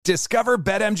Discover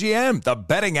BetMGM, the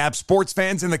betting app sports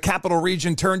fans in the capital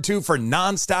region turn to for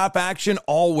nonstop action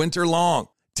all winter long.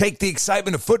 Take the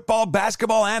excitement of football,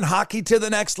 basketball, and hockey to the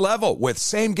next level with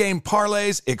same-game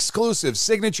parlays, exclusive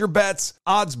signature bets,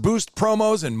 odds boost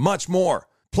promos, and much more.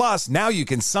 Plus, now you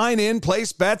can sign in,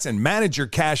 place bets, and manage your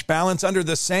cash balance under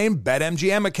the same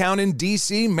BetMGM account in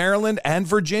D.C., Maryland, and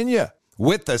Virginia.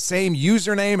 With the same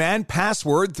username and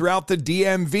password throughout the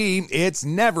DMV, it's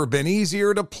never been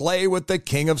easier to play with the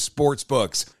king of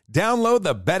sportsbooks. Download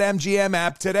the BetMGM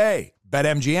app today.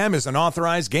 BetMGM is an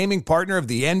authorized gaming partner of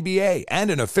the NBA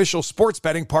and an official sports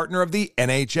betting partner of the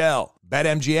NHL.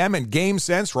 BetMGM and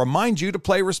GameSense remind you to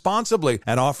play responsibly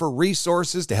and offer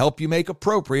resources to help you make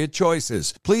appropriate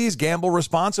choices. Please gamble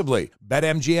responsibly.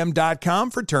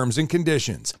 BetMGM.com for terms and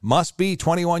conditions. Must be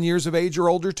 21 years of age or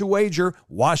older to wager.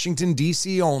 Washington,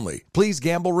 D.C. only. Please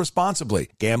gamble responsibly.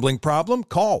 Gambling problem?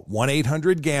 Call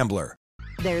 1-800-GAMBLER.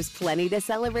 There's plenty to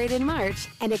celebrate in March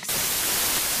and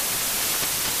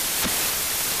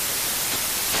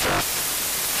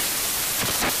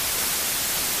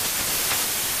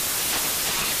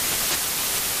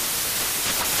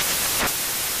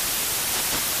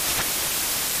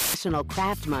National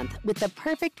Craft Month with the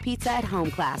perfect pizza at home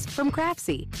class from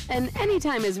Craftsy. And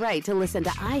anytime is right to listen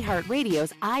to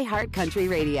iHeartRadio's iHeartCountry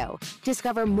Radio.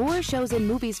 Discover more shows and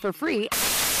movies for free.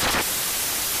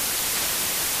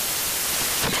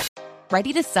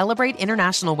 Ready to celebrate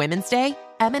International Women's Day?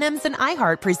 M&M's and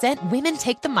iHeart present Women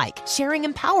Take the Mic, sharing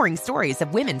empowering stories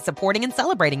of women supporting and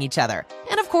celebrating each other.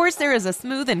 And of course, there is a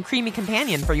smooth and creamy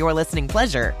companion for your listening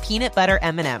pleasure, peanut butter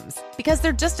M&M's. Because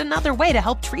they're just another way to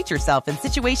help treat yourself in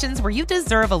situations where you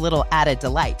deserve a little added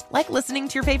delight, like listening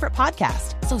to your favorite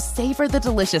podcast. So savor the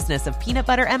deliciousness of peanut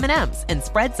butter M&M's and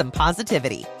spread some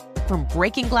positivity. From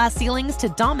breaking glass ceilings to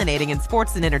dominating in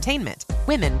sports and entertainment,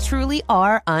 women truly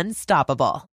are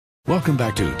unstoppable. Welcome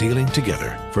back to Dealing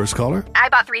Together. First caller? I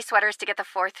bought 3 sweaters to get the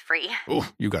 4th free. Oh,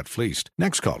 you got fleeced.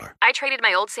 Next caller? I traded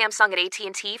my old Samsung at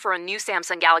AT&T for a new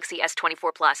Samsung Galaxy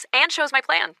S24 Plus and chose my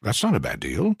plan. That's not a bad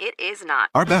deal. It is not.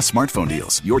 Our best smartphone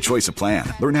deals. Your choice of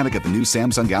plan. Learn how to get the new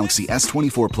Samsung Galaxy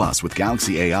S24 Plus with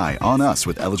Galaxy AI on us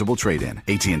with eligible trade-in.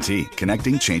 AT&T.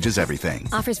 Connecting changes everything.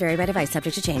 Offers vary by device.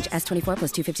 Subject to change. S24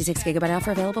 plus 256 gigabyte offer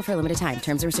available for a limited time.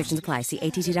 Terms and restrictions apply. See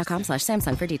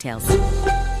att.com/Samsung for details.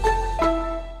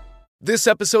 This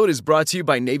episode is brought to you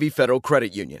by Navy Federal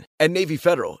Credit Union. At Navy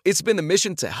Federal, it's been the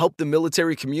mission to help the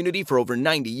military community for over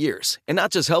 90 years. And not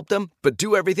just help them, but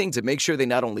do everything to make sure they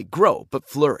not only grow, but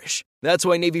flourish. That's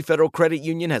why Navy Federal Credit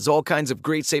Union has all kinds of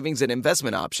great savings and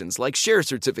investment options like share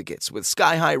certificates with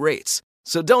sky-high rates.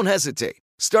 So don't hesitate.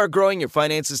 Start growing your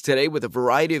finances today with a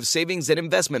variety of savings and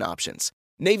investment options.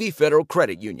 Navy Federal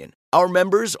Credit Union. Our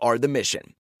members are the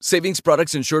mission. Savings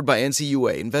products insured by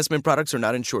NCUA. Investment products are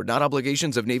not insured, not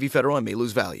obligations of Navy Federal and may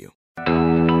lose value.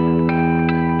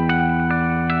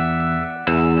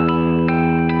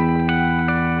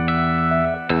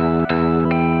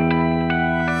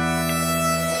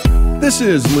 This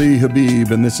is Lee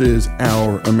Habib, and this is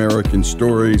Our American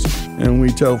Stories, and we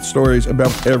tell stories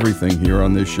about everything here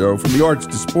on this show, from the arts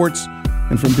to sports,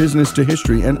 and from business to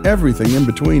history, and everything in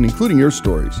between, including your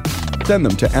stories. Send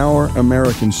them to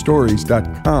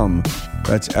ouramericanstories.com.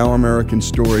 That's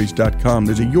ouramericanstories.com.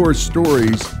 There's a Your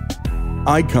Stories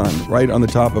icon right on the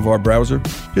top of our browser.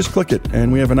 Just click it,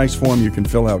 and we have a nice form you can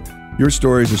fill out. Your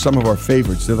stories are some of our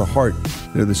favorites. They're the heart,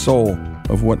 they're the soul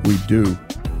of what we do.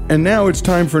 And now it's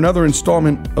time for another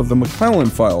installment of the McClellan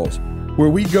Files, where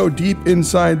we go deep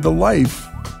inside the life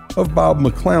of Bob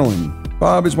McClellan.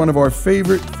 Bob is one of our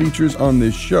favorite features on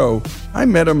this show. I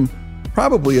met him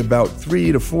probably about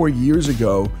 3 to 4 years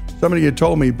ago. Somebody had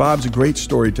told me Bob's a great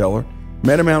storyteller.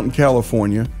 Met him out in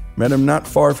California. Met him not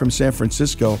far from San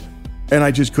Francisco. And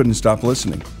I just couldn't stop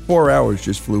listening. 4 hours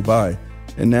just flew by.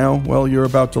 And now, well, you're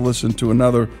about to listen to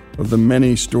another of the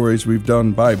many stories we've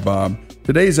done by Bob.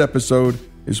 Today's episode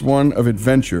is one of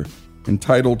adventure,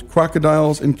 entitled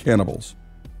Crocodiles and Cannibals.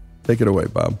 Take it away,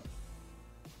 Bob.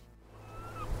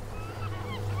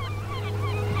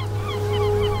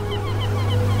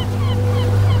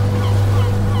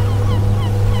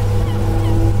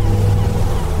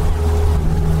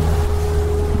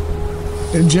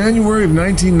 In January of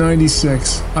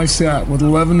 1996, I sat with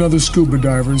 11 other scuba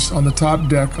divers on the top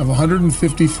deck of a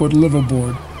 150-foot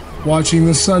liveaboard, watching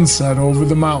the sunset over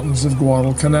the mountains of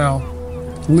Guadalcanal.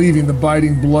 Leaving the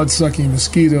biting, blood-sucking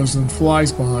mosquitoes and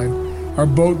flies behind, our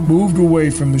boat moved away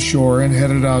from the shore and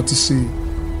headed out to sea.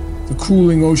 The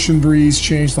cooling ocean breeze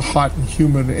changed the hot and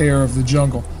humid air of the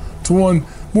jungle to one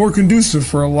more conducive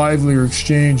for a livelier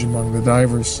exchange among the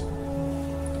divers.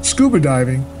 Scuba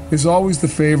diving is always the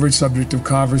favorite subject of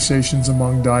conversations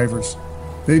among divers.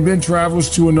 They've been travelers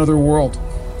to another world,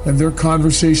 and their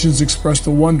conversations express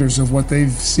the wonders of what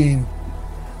they've seen.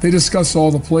 They discuss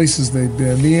all the places they've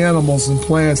been, the animals and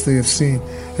plants they have seen,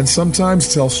 and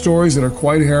sometimes tell stories that are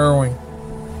quite harrowing.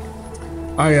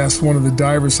 I asked one of the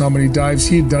divers how many dives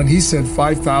he had done. He said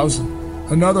 5,000.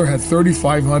 Another had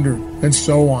 3,500, and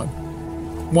so on.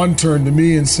 One turned to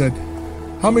me and said,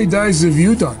 "How many dives have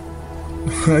you done?"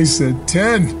 I said,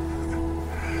 10.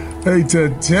 Hey,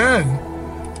 Ted, 10?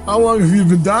 How long have you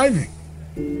been diving?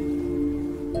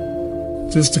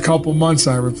 Just a couple months,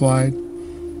 I replied.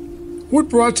 What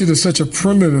brought you to such a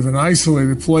primitive and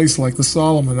isolated place like the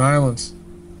Solomon Islands?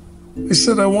 I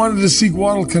said I wanted to see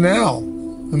Guadalcanal,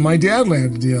 and my dad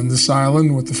landed on this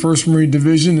island with the 1st Marine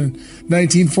Division in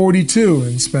 1942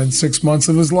 and spent 6 months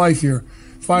of his life here,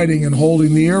 fighting and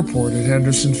holding the airport at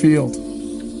Henderson Field.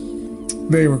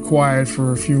 They were quiet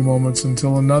for a few moments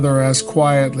until another asked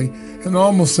quietly and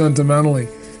almost sentimentally,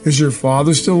 "Is your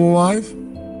father still alive?"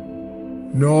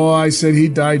 "No," I said, "he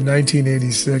died in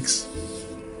 1986.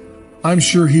 I'm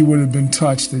sure he would have been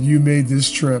touched that you made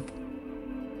this trip."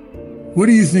 "What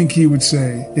do you think he would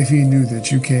say if he knew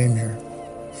that you came here?"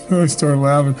 I started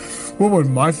laughing. What would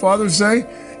my father say?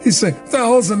 He'd say, "What the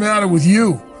hell's the matter with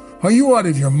you? Are you out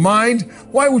of your mind?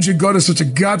 Why would you go to such a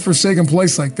godforsaken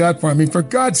place like that for? I mean, for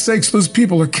God's sakes, those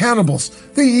people are cannibals.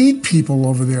 They eat people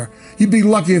over there. You'd be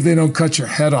lucky if they don't cut your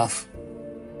head off."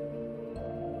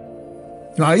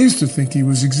 Now, I used to think he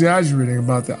was exaggerating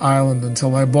about the island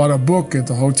until I bought a book at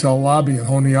the hotel lobby in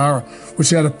Honiara, which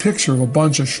had a picture of a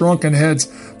bunch of shrunken heads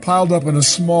piled up in a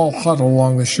small hut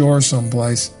along the shore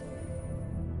someplace.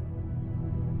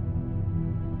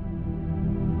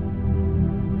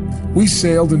 We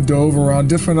sailed and dove around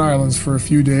different islands for a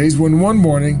few days when one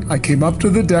morning I came up to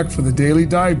the deck for the daily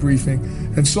dive briefing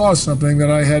and saw something that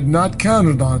I had not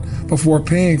counted on before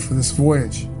paying for this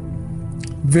voyage.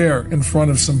 There, in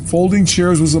front of some folding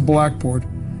chairs, was a blackboard.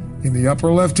 In the upper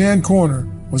left-hand corner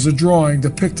was a drawing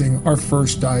depicting our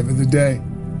first dive of the day.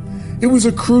 It was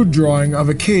a crude drawing of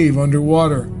a cave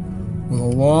underwater, with a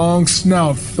long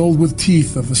snout filled with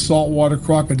teeth of the saltwater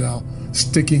crocodile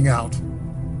sticking out.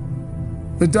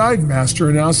 The dive master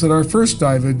announced that our first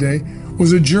dive of the day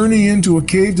was a journey into a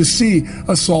cave to see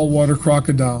a saltwater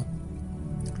crocodile.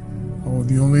 Oh,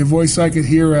 the only voice I could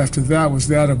hear after that was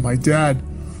that of my dad,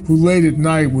 who late at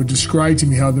night would describe to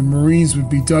me how the Marines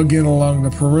would be dug in along the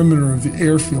perimeter of the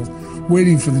airfield,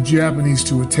 waiting for the Japanese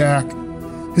to attack.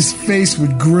 His face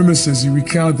would grimace as he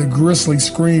recounted the grisly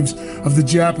screams of the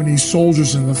Japanese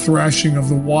soldiers and the thrashing of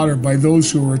the water by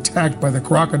those who were attacked by the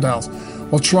crocodiles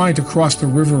while trying to cross the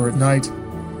river at night.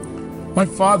 My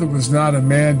father was not a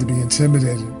man to be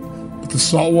intimidated, but the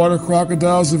saltwater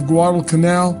crocodiles of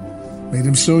Guadalcanal made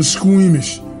him so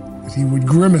squeamish that he would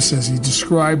grimace as he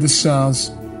described the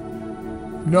sounds.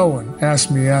 No one asked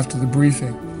me after the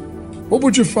briefing, "What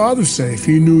would your father say if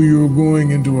he knew you were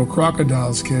going into a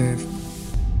crocodile's cave?"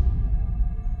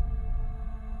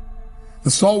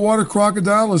 The saltwater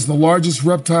crocodile is the largest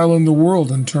reptile in the world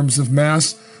in terms of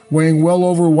mass, weighing well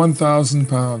over 1,000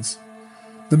 pounds.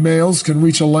 The males can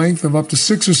reach a length of up to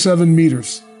 6 or 7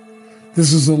 meters.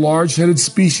 This is a large-headed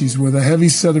species with a heavy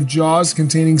set of jaws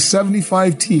containing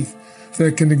 75 teeth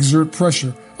that can exert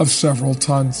pressure of several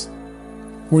tons.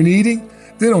 When eating,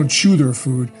 they don't chew their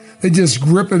food. They just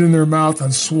grip it in their mouth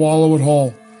and swallow it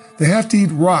whole. They have to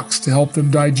eat rocks to help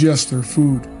them digest their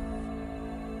food.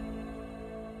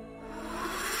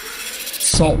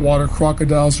 Saltwater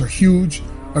crocodiles are huge,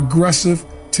 aggressive,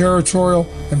 territorial,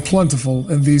 and plentiful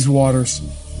in these waters.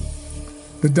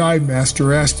 The dive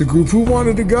master asked the group who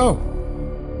wanted to go.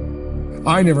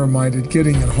 I never minded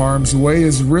getting in harm's way,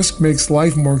 as risk makes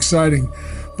life more exciting,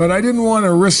 but I didn't want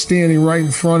to risk standing right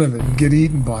in front of it and get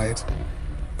eaten by it.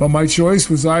 But my choice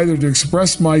was either to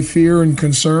express my fear and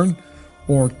concern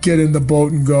or get in the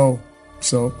boat and go.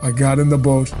 So I got in the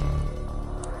boat.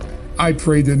 I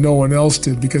prayed that no one else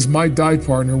did, because my dive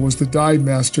partner was the dive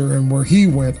master, and where he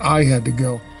went, I had to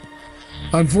go.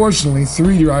 Unfortunately,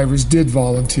 3 divers did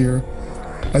volunteer.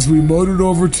 As we motored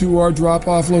over to our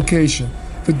drop-off location,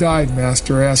 the dive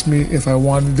master asked me if I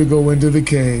wanted to go into the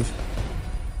cave.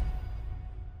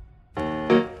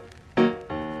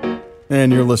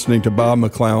 And you're listening to Bob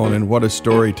McClellan, and what a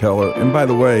storyteller. And by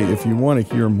the way, if you want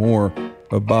to hear more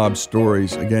of Bob's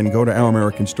stories, again, go to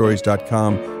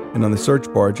ouramericanstories.com, and on the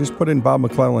search bar, just put in Bob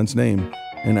McClellan's name,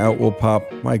 and out will pop,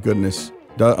 my goodness,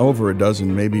 over a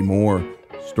dozen, maybe more,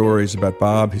 stories about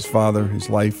Bob, his father, his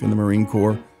life in the Marine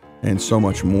Corps, and so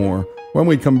much more. When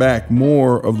we come back,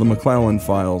 more of the McClellan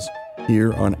Files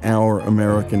here on Our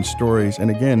American Stories. And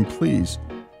again, please,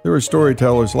 there are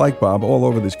storytellers like Bob all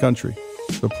over this country.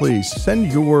 So please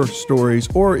send your stories,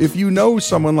 or if you know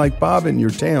someone like Bob in your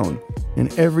town,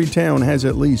 and every town has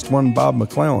at least one Bob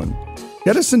McClellan,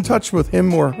 get us in touch with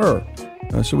him or her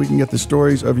so we can get the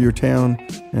stories of your town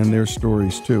and their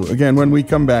stories too. Again, when we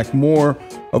come back, more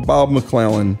of Bob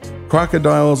McClellan,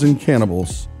 Crocodiles and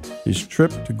Cannibals, his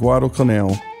trip to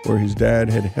Guadalcanal, where his dad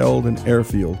had held an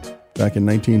airfield back in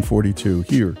 1942,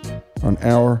 here on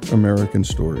Our American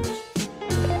Stories.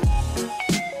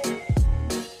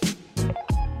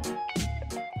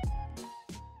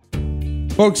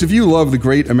 Folks, if you love the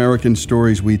great American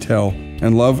stories we tell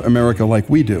and love America like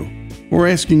we do, we're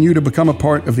asking you to become a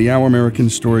part of the Our American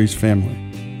Stories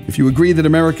family. If you agree that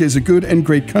America is a good and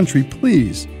great country,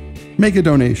 please make a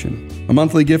donation. A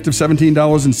monthly gift of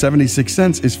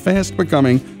 $17.76 is fast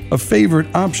becoming a favorite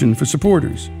option for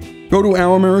supporters. Go to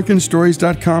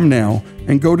OurAmericanStories.com now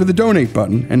and go to the donate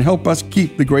button and help us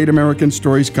keep the great American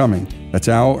stories coming. That's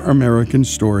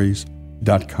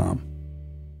OurAmericanStories.com.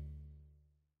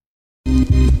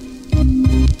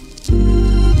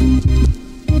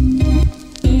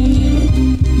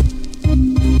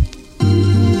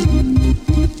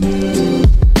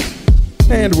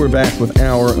 And we're back with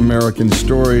Our American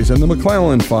Stories and the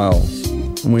McClellan Files.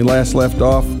 When we last left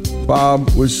off,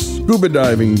 Bob was scuba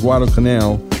diving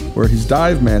Guadalcanal, where his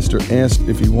dive master asked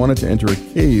if he wanted to enter a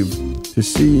cave to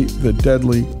see the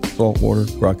deadly saltwater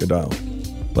crocodile.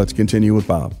 Let's continue with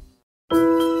Bob.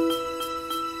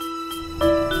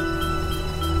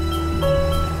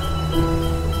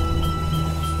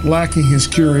 Lacking his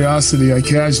curiosity, I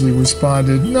casually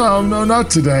responded, No, not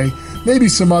today. Maybe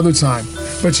some other time.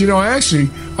 But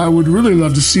I would really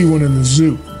love to see one in the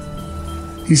zoo.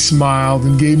 He smiled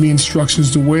and gave me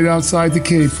instructions to wait outside the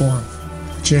cave for him.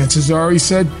 Chances are, he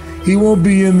said, he won't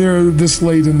be in there this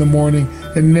late in the morning,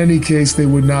 and in any case, they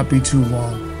would not be too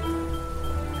long.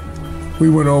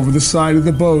 We went over the side of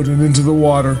the boat and into the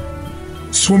water.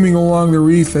 Swimming along the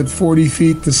reef at 40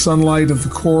 feet, the sunlight of the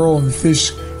coral and the fish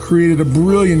created a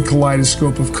brilliant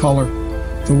kaleidoscope of color.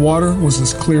 The water was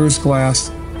as clear as glass.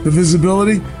 The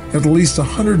visibility at least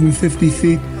 150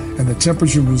 feet, and the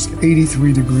temperature was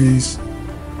 83 degrees.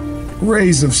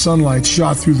 Rays of sunlight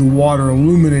shot through the water,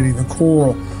 illuminating the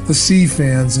coral, the sea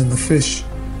fans, and the fish.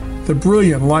 The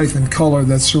brilliant life and color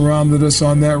that surrounded us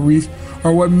on that reef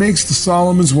are what makes the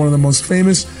Solomons one of the most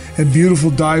famous and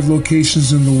beautiful dive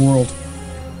locations in the world.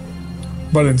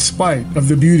 But in spite of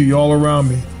the beauty all around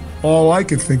me, all I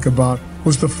could think about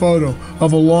was the photo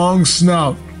of a long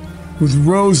snout with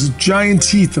rows of giant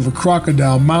teeth of a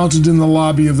crocodile mounted in the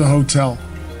lobby of the hotel.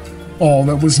 All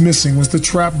that was missing was the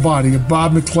trapped body of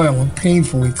Bob McClellan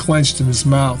painfully clenched in his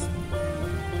mouth.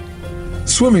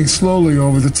 Swimming slowly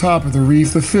over the top of the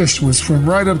reef, the fish would swim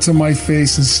right up to my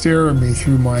face and stare at me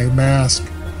through my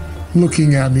mask.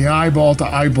 Looking at me eyeball to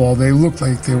eyeball, they looked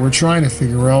like they were trying to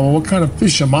figure out, well, what kind of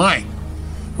fish am I?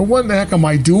 Or what the heck am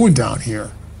I doing down here?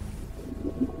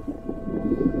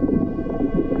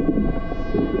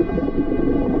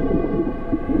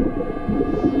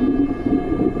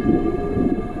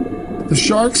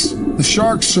 The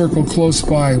sharks circled close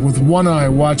by, with one eye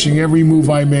watching every move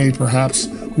I made, perhaps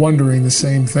wondering the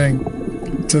same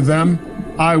thing. To them,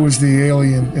 I was the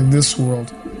alien in this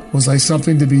world. Was I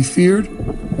something to be feared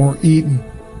or eaten?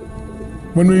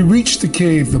 When we reached the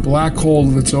cave, the black hole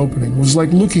of its opening was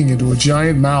like looking into a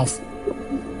giant mouth.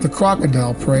 The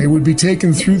crocodile prey would be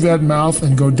taken through that mouth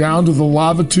and go down to the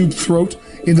lava tube throat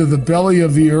into the belly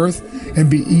of the earth and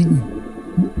be eaten.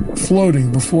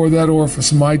 Floating before that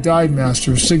orifice, my dive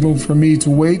master signaled for me to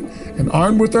wait, and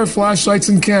armed with their flashlights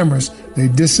and cameras, they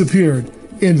disappeared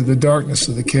into the darkness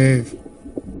of the cave.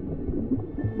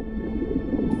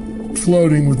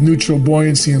 Floating with neutral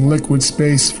buoyancy in liquid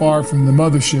space far from the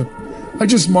mothership, I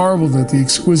just marveled at the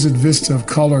exquisite vista of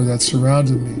color that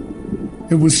surrounded me.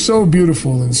 It was so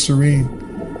beautiful and serene.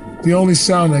 The only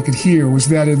sound I could hear was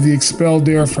that of the expelled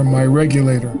air from my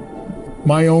regulator.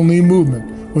 My only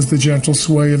movement was the gentle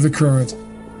sway of the current.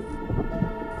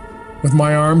 With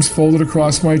my arms folded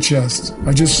across my chest,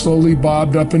 I just slowly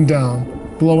bobbed up and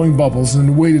down, blowing bubbles,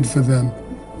 and waited for them,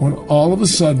 when all of a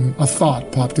sudden a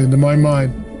thought popped into my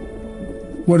mind.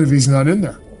 What if he's not in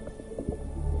there?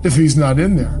 If he's not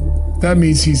in there, that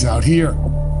means he's out here.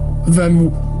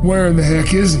 Then where in the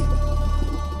heck is he?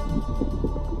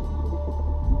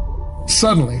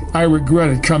 Suddenly, I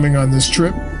regretted coming on this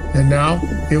trip, and now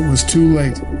it was too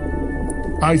late.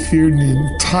 I feared in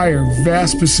the entire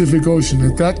vast Pacific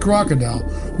Ocean that crocodile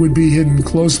would be hidden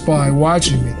close by,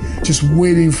 watching me, just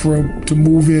waiting for him to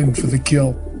move in for the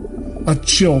kill. A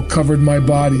chill covered my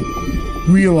body,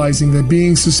 realizing that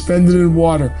being suspended in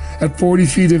water at 40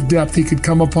 feet of depth, he could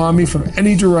come upon me from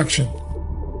any direction.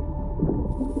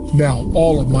 Now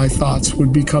all of my thoughts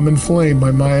would become inflamed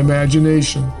by my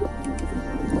imagination.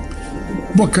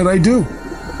 What could I do?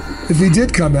 If he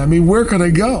did come at me, where could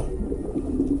I go?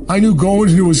 I knew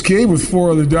going into his cave with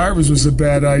 4 other divers was a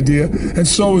bad idea, and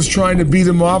so was trying to beat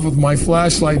him off with my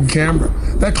flashlight and camera.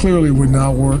 That clearly would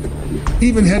not work.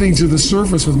 Even heading to the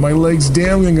surface with my legs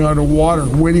dangling underwater,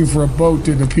 waiting for a boat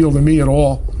didn't appeal to me at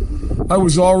all. I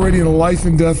was already in a life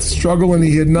and death struggle, and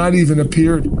he had not even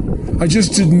appeared. I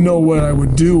just didn't know what I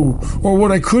would do, or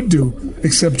what I could do,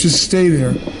 except just stay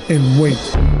there and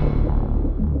wait.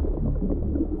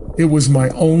 It was my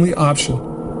only option.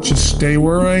 Just stay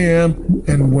where I am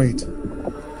and wait.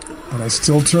 But I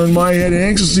still turned my head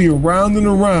anxiously around and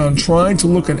around, trying to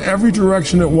look in every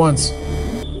direction at once.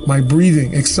 My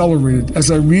breathing accelerated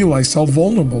as I realized how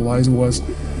vulnerable I was,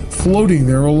 floating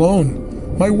there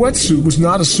alone. My wetsuit was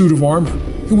not a suit of armor.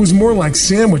 It was more like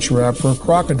sandwich wrap for a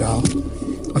crocodile.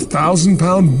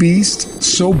 1,000-pound beast,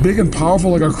 so big and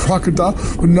powerful like a crocodile,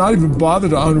 would not even bother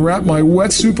to unwrap my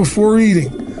wetsuit before eating.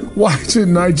 Why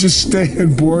didn't I just stay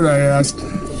on board, I asked.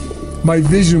 My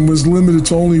vision was limited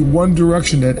to only one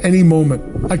direction at any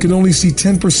moment. I could only see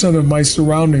 10% of my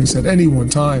surroundings at any one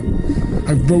time.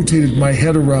 I rotated my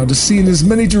head around to see in as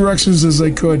many directions as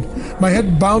I could. My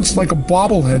head bounced like a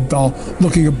bobblehead doll,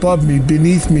 looking above me,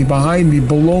 beneath me, behind me,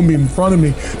 below me, in front of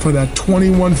me, for that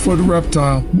 21-foot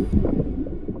reptile.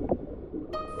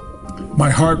 My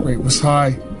heart rate was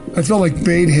high. I felt like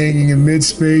bait hanging in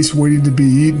mid-space waiting to be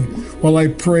eaten, while I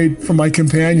prayed for my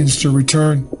companions to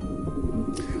return.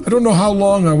 I don't know how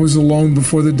long I was alone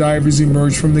before the divers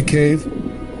emerged from the cave.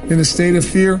 In a state of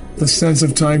fear, the sense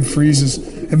of time freezes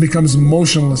and becomes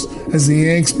motionless as the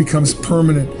angst becomes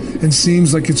permanent and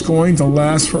seems like it's going to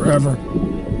last forever.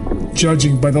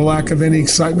 Judging by the lack of any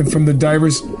excitement from the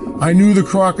divers, I knew the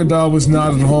crocodile was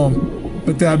not at home,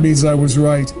 but that means I was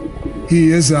right.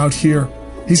 He is out here.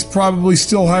 He's probably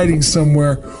still hiding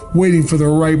somewhere, waiting for the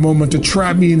right moment to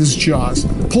trap me in his jaws,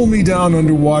 pull me down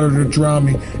underwater to drown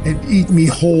me, and eat me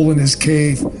whole in his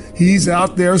cave. He's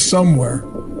out there somewhere.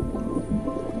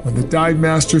 When the dive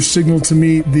master signaled to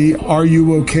me the "Are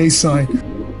you okay?" sign,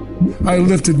 I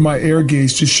lifted my air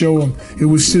gauge to show him it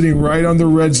was sitting right on the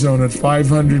red zone at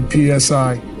 500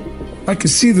 psi. I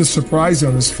could see the surprise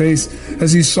on his face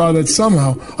as he saw that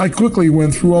somehow I quickly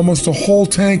went through almost a whole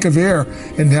tank of air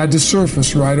and had to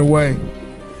surface right away.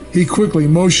 He quickly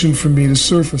motioned for me to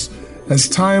surface, as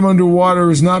time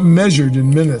underwater is not measured in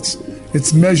minutes.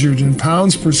 It's measured in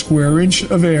pounds per square inch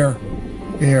of air.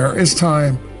 Air is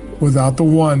time. Without the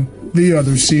one, the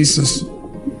other ceases.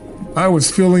 I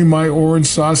was filling my orange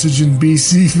sausage and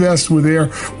BC vest with air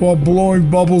while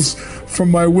blowing bubbles from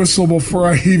my whistle before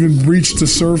I even reached the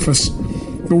surface.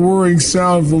 The whirring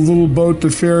sound of the little boat to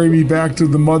ferry me back to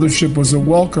the mothership was a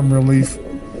welcome relief.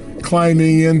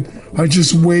 Climbing in, I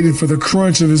just waited for the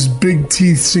crunch of his big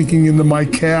teeth sinking into my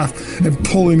calf and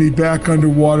pulling me back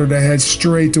underwater to head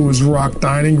straight to his rock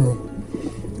dining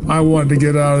room. I wanted to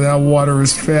get out of that water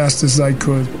as fast as I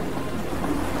could.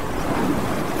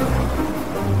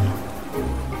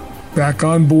 Back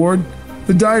on board,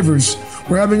 the divers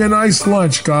were having a nice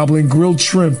lunch, gobbling grilled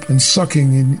shrimp and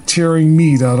sucking and tearing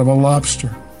meat out of a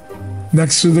lobster.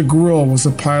 Next to the grill was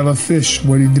a pile of fish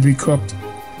waiting to be cooked.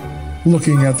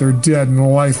 Looking at their dead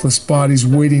and lifeless bodies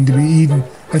waiting to be eaten,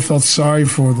 I felt sorry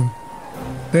for them.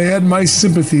 They had my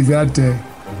sympathy that day,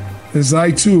 as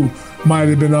I too might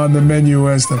have been on the menu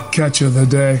as the catch of the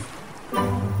day.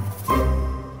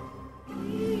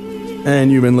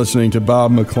 And you've been listening to Bob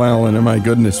McClellan, and my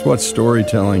goodness, what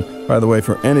storytelling. By the way,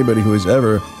 for anybody who has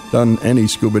ever done any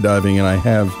scuba diving, and I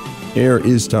have, air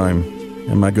is time.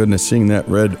 And my goodness, seeing that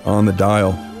red on the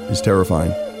dial is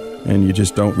terrifying. And you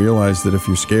just don't realize that if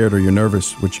you're scared or you're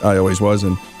nervous, which I always was,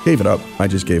 and gave it up. I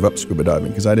just gave up scuba diving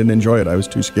because I didn't enjoy it. I was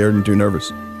too scared and too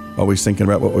nervous. Always thinking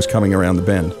about what was coming around the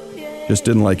bend. Just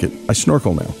didn't like it. I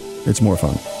snorkel now. It's more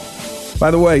fun.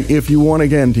 By the way, if you want,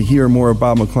 again, to hear more of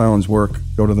Bob McClellan's work,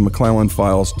 go to the McClellan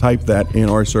Files, type that in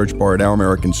our search bar at Our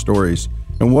American Stories.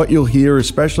 And what you'll hear,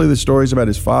 especially the stories about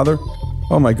his father,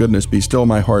 oh my goodness, be still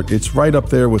my heart. It's right up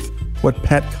there with what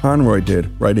Pat Conroy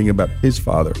did, writing about his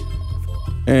father.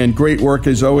 And great work,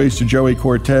 as always, to Joey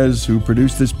Cortez, who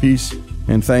produced this piece.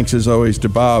 And thanks, as always, to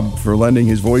Bob for lending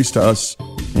his voice to us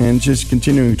and just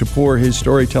continuing to pour his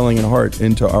storytelling and heart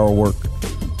into our work.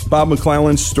 Bob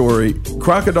McClellan's story,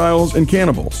 Crocodiles and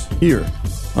Cannibals, here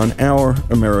on Our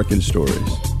American Stories.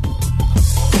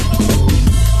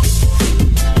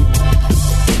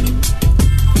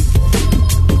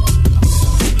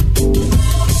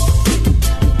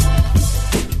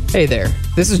 Hey there,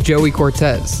 this is Joey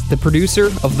Cortez, the producer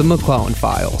of The McClellan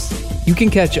Files. You can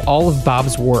catch all of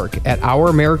Bob's work at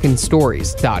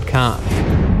OurAmericanStories.com.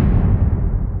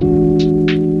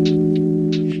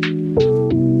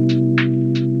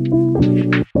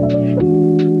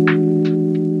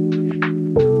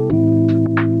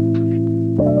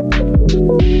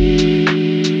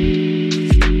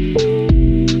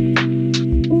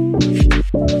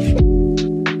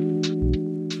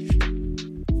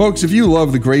 Folks, if you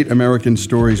love the great American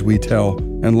stories we tell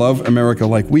and love America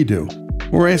like we do,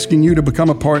 we're asking you to become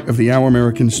a part of the Our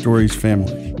American Stories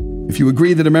family. If you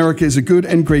agree that America is a good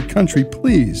and great country,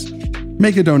 please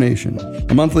make a donation.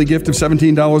 A monthly gift of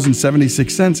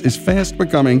 $17.76 is fast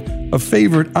becoming a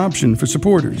favorite option for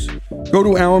supporters. Go to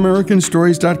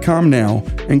OurAmericanStories.com now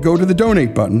and go to the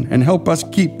donate button and help us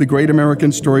keep the great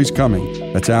American stories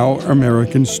coming. That's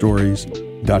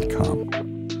OurAmericanStories.com.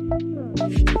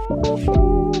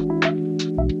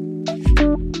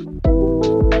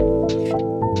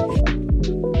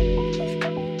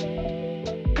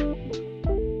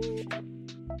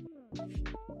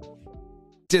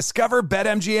 Discover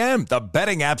BetMGM, the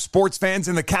betting app sports fans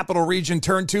in the capital region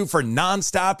turn to for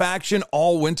nonstop action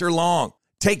all winter long.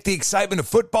 Take the excitement of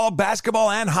football,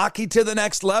 basketball, and hockey to the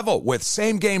next level with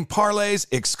same-game parlays,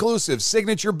 exclusive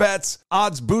signature bets,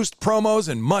 odds boost promos,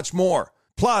 and much more.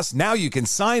 Plus, now you can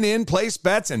sign in, place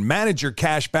bets, and manage your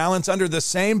cash balance under the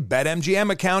same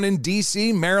BetMGM account in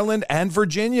D.C., Maryland, and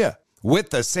Virginia.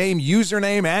 With the same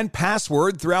username and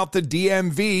password throughout the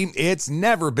DMV, it's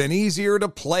never been easier to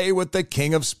play with the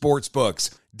king of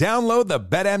sportsbooks. Download the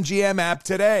BetMGM app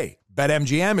today.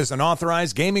 BetMGM is an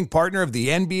authorized gaming partner of the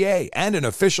NBA and an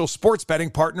official sports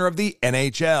betting partner of the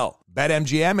NHL.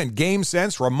 BetMGM and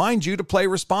GameSense remind you to play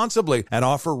responsibly and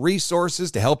offer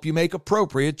resources to help you make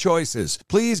appropriate choices.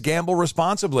 Please gamble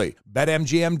responsibly.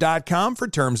 BetMGM.com for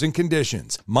terms and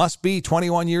conditions. Must be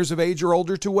 21 years of age or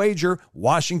older to wager.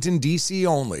 Washington, D.C.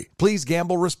 only. Please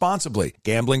gamble responsibly.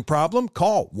 Gambling problem?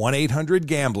 Call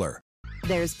 1-800-GAMBLER.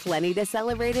 There's plenty to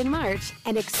celebrate in March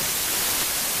and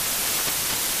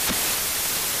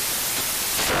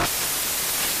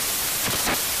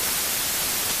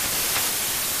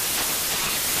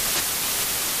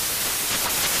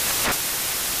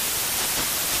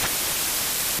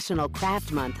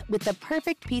Craft Month with the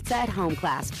perfect pizza at home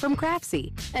class from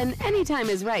Craftsy. And anytime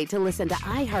is right to listen to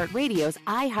iHeartRadio's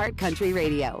iHeart Country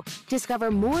Radio.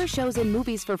 Discover more shows and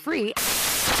movies for free.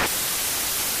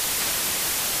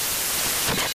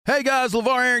 Hey guys,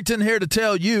 LeVar Arrington here to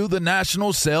tell you the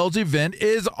national sales event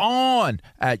is on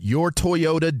at your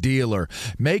Toyota dealer,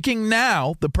 making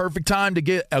now the perfect time to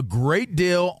get a great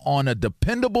deal on a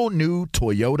dependable new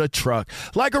Toyota truck,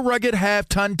 like a rugged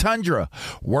half-ton Tundra.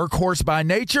 Workhorse by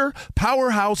nature,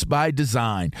 powerhouse by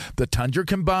design. The Tundra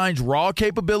combines raw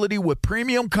capability with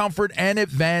premium comfort and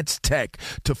advanced tech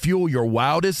to fuel your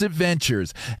wildest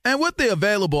adventures. And with the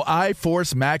available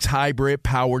iForce Max hybrid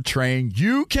powertrain,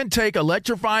 you can take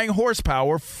electrifying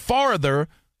horsepower farther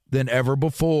than ever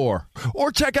before.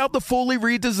 Or check out the fully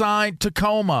redesigned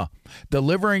Tacoma,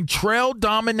 delivering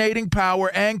trail-dominating power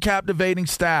and captivating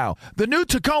style. The new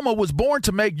Tacoma was born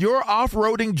to make your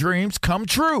off-roading dreams come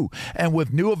true. And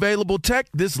with new available tech,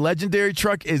 this legendary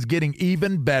truck is getting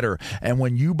even better. And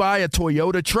when you buy a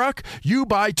Toyota truck, you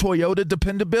buy Toyota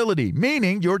dependability,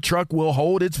 meaning your truck will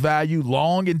hold its value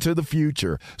long into the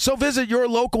future. So visit your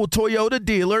local Toyota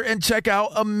dealer and check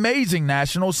out amazing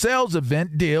national sales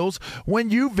event deals when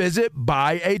you visit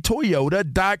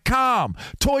buyatoyota.com.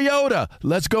 Toyota,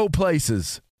 let's go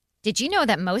places. Did you know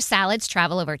that most salads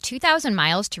travel over 2,000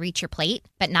 miles to reach your plate?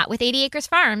 But not with 80 Acres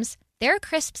Farms. Their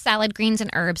crisp salad greens and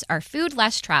herbs are food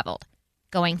less traveled,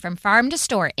 going from farm to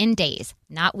store in days,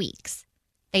 not weeks.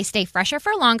 They stay fresher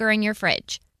for longer in your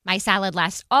fridge. My salad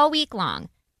lasts all week long,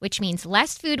 which means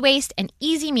less food waste and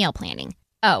easy meal planning.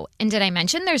 Oh, and did I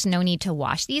mention there's no need to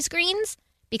wash these greens?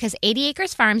 Because 80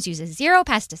 Acres Farms uses 0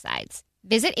 pesticides.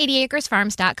 Visit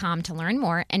 80acresfarms.com to learn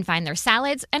more and find their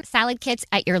salads and salad kits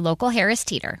at your local Harris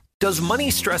Teeter. Does money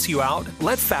stress you out?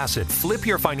 Let Facet flip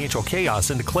your financial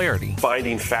chaos into clarity.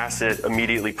 Finding Facet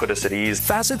immediately put us at ease.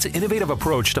 Facet's innovative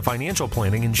approach to financial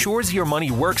planning ensures your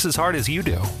money works as hard as you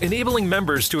do, enabling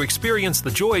members to experience the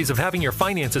joys of having your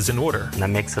finances in order. And that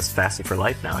makes us Facet for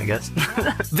life now, I guess.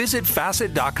 Visit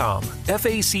Facet.com,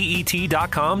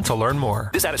 FACET.com to learn more.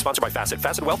 This ad is sponsored by Facet.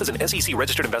 Facet Wealth is an SEC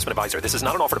registered investment advisor. This is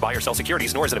not an offer to buy or sell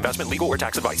securities, nor is it investment, legal, or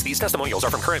tax advice. These testimonials are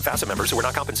from current Facet members who are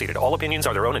not compensated. All opinions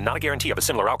are their own and not a guarantee of a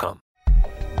similar outcome.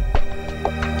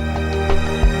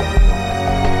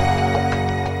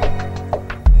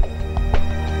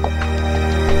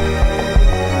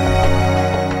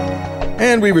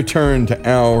 And we return to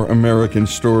Our American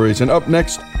Stories. And up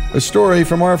next, a story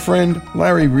from our friend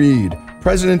Larry Reed,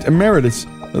 President Emeritus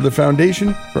of the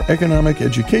Foundation for Economic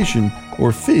Education,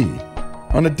 or FEE,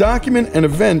 on a document and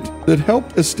event that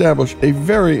helped establish a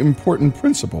very important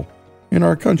principle in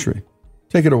our country.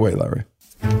 Take it away, Larry.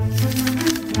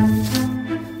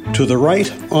 To the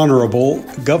Right Honorable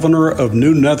Governor of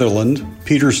New Netherland,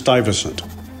 Peter Stuyvesant.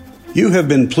 You have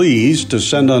been pleased to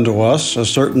send unto us a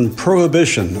certain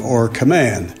prohibition or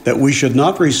command that we should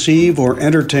not receive or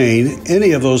entertain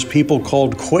any of those people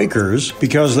called Quakers,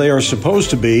 because they are supposed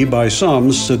to be, by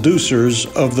some, seducers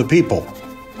of the people.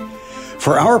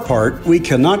 For our part, we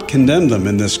cannot condemn them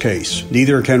in this case,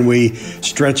 neither can we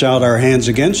stretch out our hands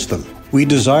against them. We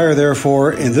desire,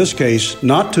 therefore, in this case,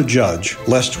 not to judge,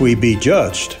 lest we be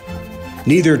judged,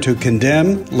 neither to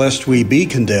condemn, lest we be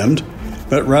condemned,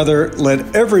 but rather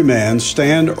let every man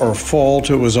stand or fall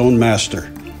to his own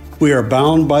master. We are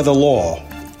bound by the law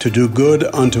to do good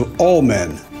unto all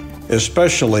men,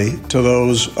 especially to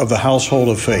those of the household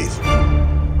of faith.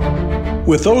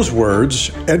 With those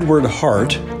words, Edward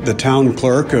Hart, the town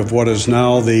clerk of what is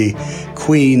now the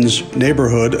Queens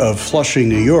neighborhood of Flushing,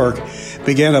 New York,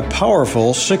 began a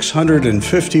powerful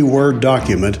 650-word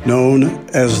document known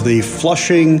as the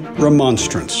Flushing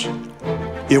Remonstrance.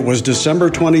 It was December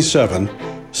 27,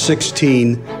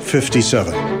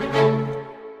 1657.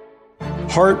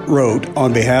 Hart wrote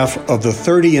on behalf of the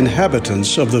 30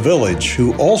 inhabitants of the village,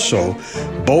 who also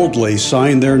boldly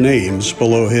signed their names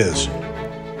below his.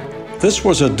 This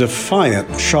was a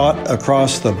defiant shot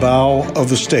across the bow of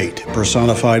the state,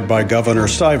 personified by Governor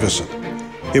Stuyvesant.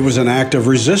 It was an act of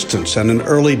resistance and an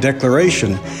early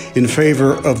declaration in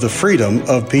favor of the freedom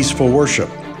of peaceful worship.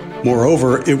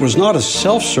 Moreover, it was not a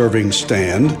self-serving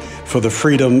stand for the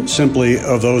freedom simply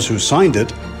of those who signed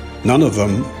it, none of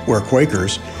them were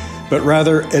Quakers, but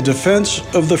rather a defense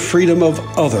of the freedom of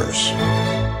others.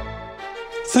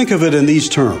 Think of it in these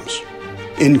terms.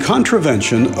 In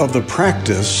contravention of the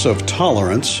practice of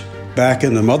tolerance back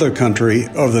in the mother country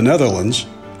of the Netherlands,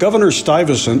 Governor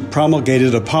Stuyvesant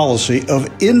promulgated a policy of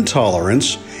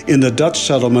intolerance in the Dutch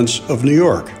settlements of New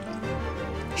York.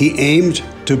 He aimed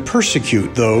to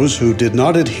persecute those who did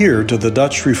not adhere to the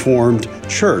Dutch Reformed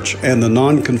Church, and the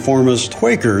nonconformist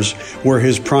Quakers were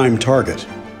his prime target.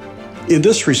 In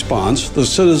this response, the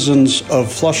citizens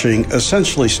of Flushing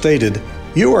essentially stated,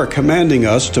 "You are commanding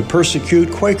us to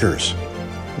persecute Quakers.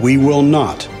 We will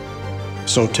not.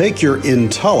 So take your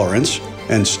intolerance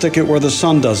and stick it where the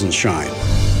sun doesn't shine."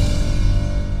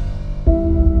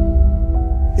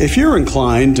 If you're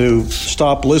inclined to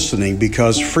stop listening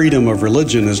because freedom of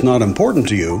religion is not important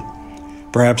to you,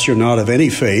 perhaps you're not of any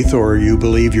faith or you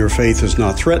believe your faith is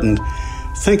not threatened,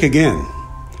 think again.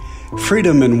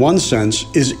 Freedom in one sense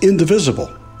is indivisible.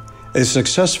 A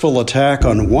successful attack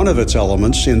on one of its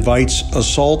elements invites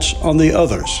assaults on the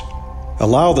others.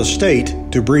 Allow the state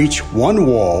to breach one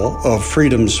wall of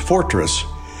freedom's fortress,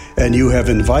 and you have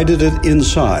invited it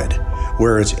inside,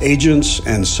 where its agents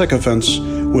and sycophants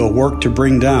will work to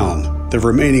bring down the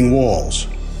remaining walls.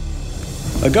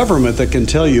 A government that can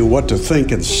tell you what to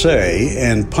think and say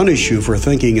and punish you for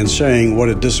thinking and saying what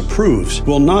it disapproves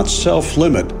will not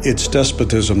self-limit its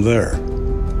despotism there.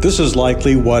 This is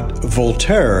likely what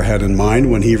Voltaire had in mind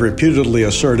when he reputedly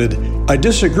asserted, "I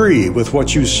disagree with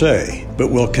what you say,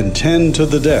 but will contend to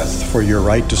the death for your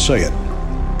right to say it."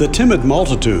 The timid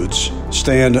multitudes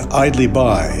stand idly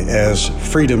by as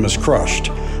freedom is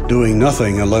crushed, doing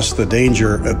nothing unless the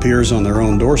danger appears on their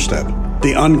own doorstep.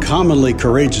 The uncommonly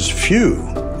courageous few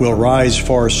will rise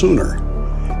far sooner,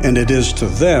 and it is to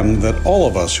them that all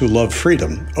of us who love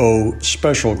freedom owe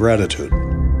special gratitude.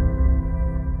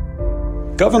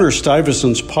 Governor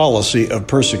Stuyvesant's policy of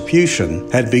persecution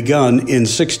had begun in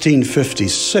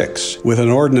 1656 with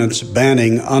an ordinance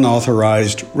banning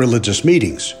unauthorized religious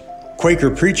meetings.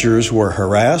 Quaker preachers were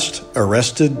harassed,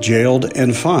 arrested, jailed,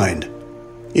 and fined.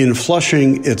 In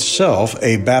Flushing itself,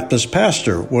 a Baptist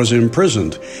pastor was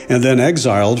imprisoned and then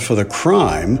exiled for the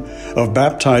crime of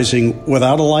baptizing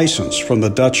without a license from the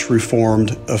Dutch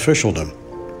Reformed officialdom.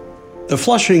 The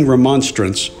Flushing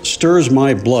Remonstrance stirs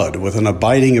my blood with an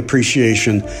abiding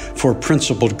appreciation for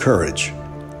principled courage.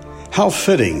 How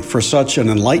fitting for such an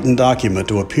enlightened document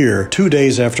to appear 2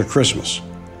 days after Christmas.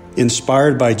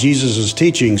 Inspired by Jesus'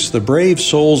 teachings, the brave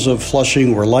souls of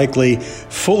Flushing were likely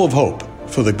full of hope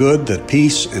for the good that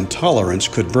peace and tolerance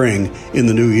could bring in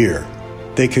the new year.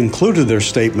 They concluded their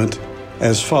statement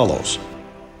as follows: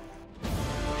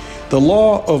 "The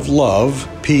law of love,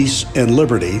 peace, and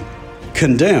liberty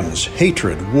condemns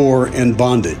hatred, war, and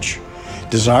bondage,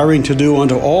 desiring to do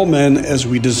unto all men as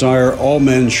we desire all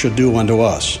men should do unto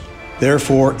us.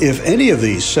 Therefore, if any of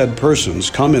these said persons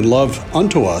come in love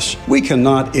unto us, we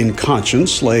cannot in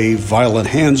conscience lay violent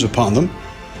hands upon them,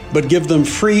 but give them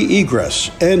free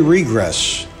egress and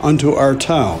regress unto our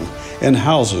town and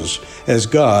houses, as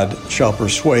God shall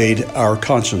persuade our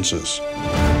consciences.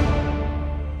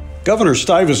 Governor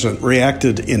Stuyvesant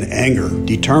reacted in anger.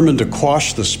 Determined to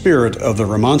quash the spirit of the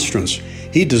remonstrance,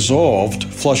 he dissolved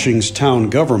Flushing's town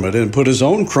government and put his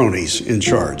own cronies in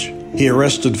charge. He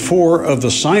arrested 4 of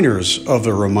the signers of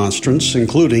the remonstrance,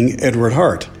 including Edward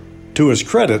Hart. To his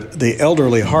credit, the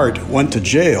elderly Hart went to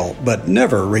jail but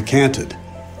never recanted.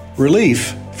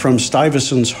 Relief from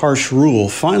Stuyvesant's harsh rule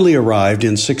finally arrived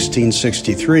in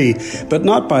 1663, but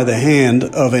not by the hand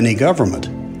of any government.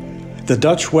 The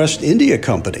Dutch West India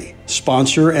Company,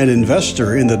 sponsor and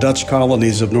investor in the Dutch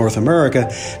colonies of North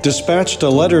America, dispatched a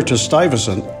letter to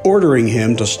Stuyvesant ordering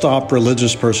him to stop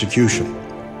religious persecution.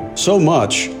 So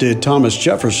much did Thomas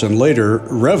Jefferson later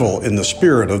revel in the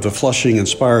spirit of the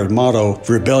Flushing-inspired motto,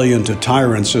 "Rebellion to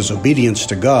tyrants is obedience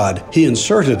to God," he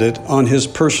inserted it on his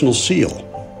personal seal.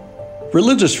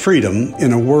 Religious freedom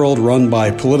in a world run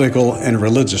by political and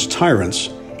religious tyrants,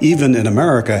 even in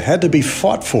America, had to be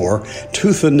fought for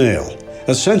tooth and nail.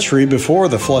 A century before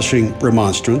the Flushing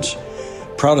Remonstrance,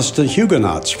 Protestant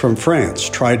Huguenots from France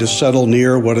tried to settle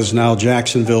near what is now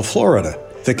Jacksonville, Florida.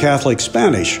 The Catholic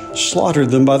Spanish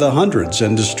slaughtered them by the hundreds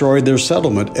and destroyed their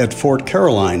settlement at Fort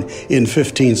Caroline in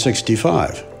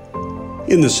 1565.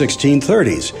 In the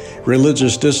 1630s,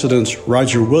 religious dissidents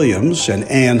Roger Williams and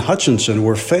Anne Hutchinson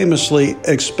were famously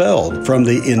expelled from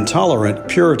the intolerant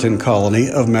Puritan colony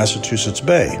of Massachusetts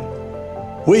Bay.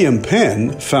 William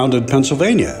Penn founded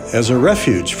Pennsylvania as a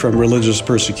refuge from religious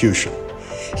persecution.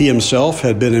 He himself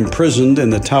had been imprisoned in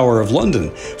the Tower of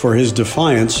London for his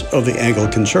defiance of the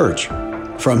Anglican Church.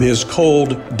 From his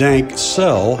cold, dank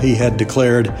cell, he had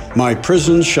declared, "My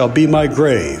prison shall be my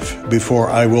grave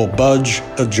before I will budge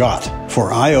a jot,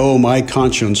 for I owe my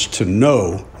conscience to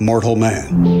no mortal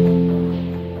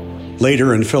man."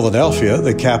 Later in Philadelphia,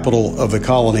 the capital of the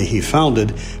colony he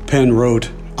founded, Penn wrote,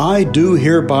 "I do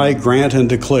hereby grant and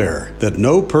declare that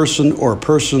no person or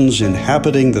persons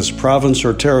inhabiting this province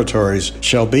or territories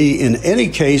shall be in any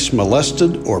case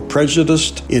molested or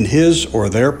prejudiced in his or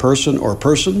their person or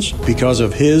persons because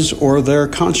of his or their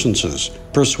consciences,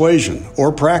 persuasion,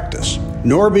 or practice,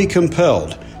 nor be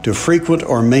compelled to frequent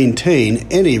or maintain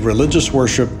any religious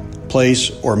worship, place,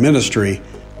 or ministry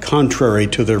contrary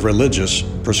to their religious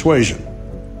persuasion."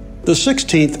 The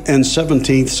 16th and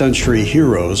 17th century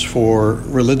heroes for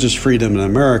religious freedom in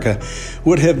America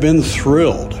would have been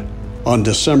thrilled on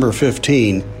December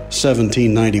 15,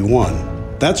 1791.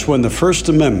 That's when the First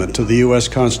Amendment to the U.S.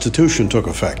 Constitution took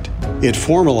effect. It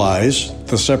formalized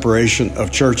the separation of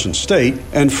church and state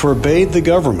and forbade the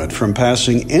government from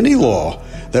passing any law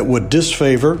that would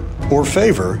disfavor or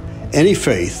favor any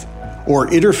faith or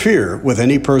interfere with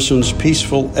any person's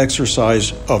peaceful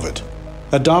exercise of it.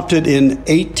 Adopted in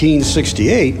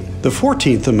 1868, the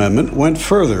 14th Amendment went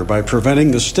further by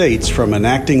preventing the states from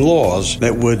enacting laws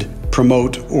that would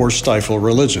promote or stifle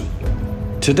religion.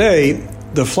 Today,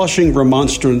 the Flushing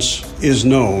Remonstrance is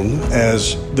known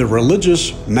as the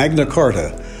religious Magna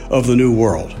Carta of the New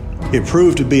World. It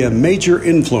proved to be a major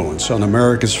influence on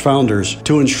America's founders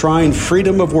to enshrine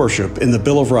freedom of worship in the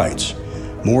Bill of Rights,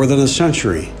 more than a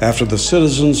century after the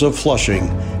citizens of Flushing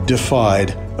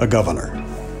defied a governor.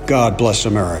 God bless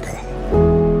America.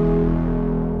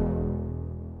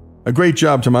 A great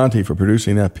job to Monty for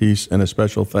producing that piece, and a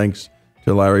special thanks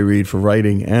to Larry Reed for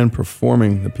writing and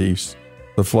performing the piece,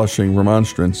 The Flushing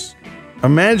Remonstrance.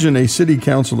 Imagine a city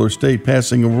council or state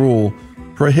passing a rule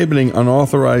prohibiting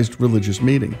unauthorized religious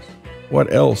meetings.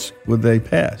 What else would they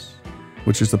pass?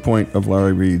 Which is the point of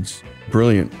Larry Reed's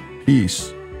brilliant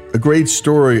piece. A great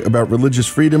story about religious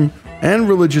freedom and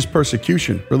religious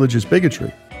persecution, religious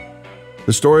bigotry.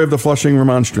 The story of the Flushing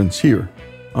Remonstrance here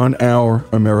on Our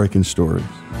American Stories.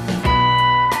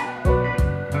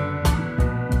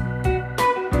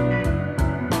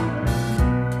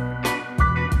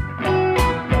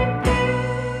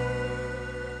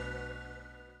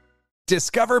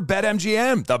 Discover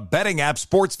BetMGM, the betting app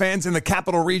sports fans in the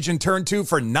capital region turn to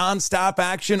for nonstop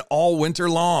action all winter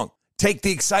long. Take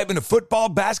the excitement of football,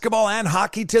 basketball, and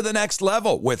hockey to the next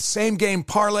level with same-game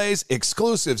parlays,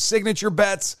 exclusive signature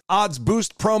bets, odds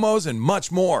boost promos, and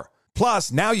much more.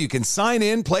 Plus, now you can sign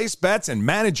in, place bets, and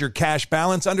manage your cash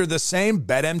balance under the same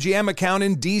BetMGM account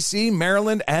in D.C.,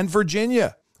 Maryland, and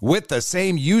Virginia. With the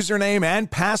same username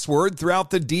and password throughout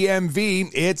the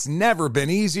DMV, it's never been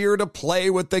easier to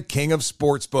play with the king of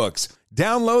sportsbooks.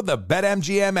 Download the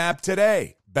BetMGM app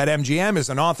today. BetMGM is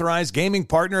an authorized gaming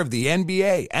partner of the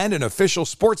NBA and an official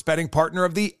sports betting partner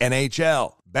of the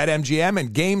NHL. BetMGM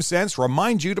and GameSense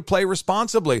remind you to play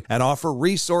responsibly and offer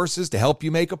resources to help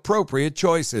you make appropriate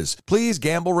choices. Please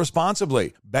gamble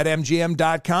responsibly.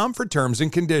 BetMGM.com for terms and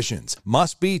conditions.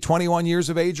 Must be 21 years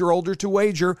of age or older to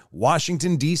wager.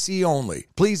 Washington, D.C. only.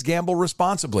 Please gamble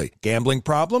responsibly. Gambling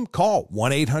problem? Call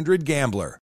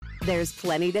 1-800-GAMBLER. There's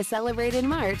plenty to celebrate in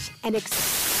March and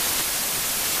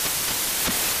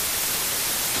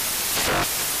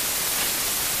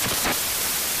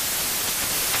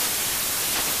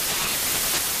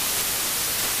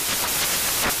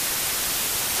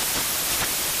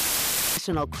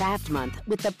National Craft Month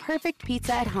with the perfect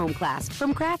pizza at home class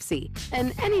from Craftsy.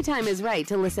 And anytime is right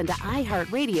to listen to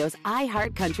iHeartRadio's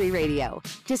iHeart Country Radio.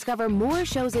 Discover more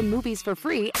shows and movies for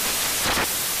free.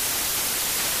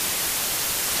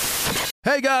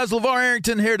 Hey guys, LeVar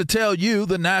Arrington here to tell you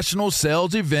the national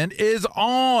sales event is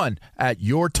on at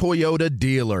your Toyota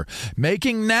dealer,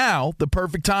 making now the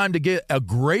perfect time to get a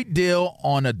great deal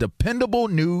on a dependable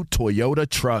new Toyota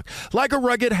truck, like a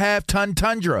rugged half-ton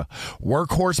Tundra.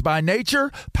 Workhorse by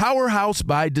nature, powerhouse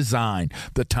by design.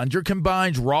 The Tundra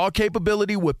combines raw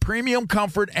capability with premium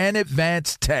comfort and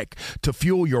advanced tech to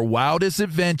fuel your wildest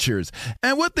adventures.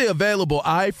 And with the available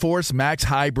iForce Max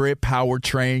Hybrid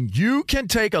powertrain, you can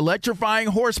take electrifying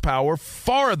horsepower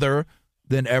farther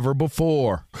than ever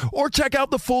before. Or check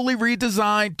out the fully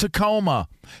redesigned Tacoma,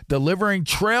 delivering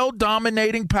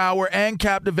trail-dominating power and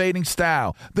captivating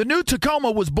style. The new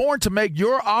Tacoma was born to make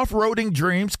your off-roading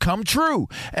dreams come true.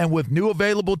 And with new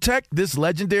available tech, this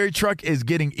legendary truck is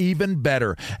getting even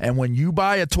better. And when you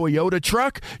buy a Toyota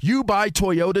truck, you buy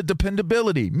Toyota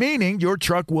dependability, meaning your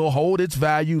truck will hold its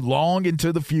value long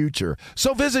into the future.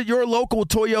 So visit your local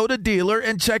Toyota dealer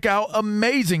and check out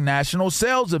amazing national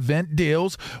sales event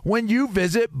deals when you visit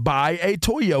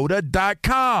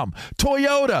buyatoyota.com.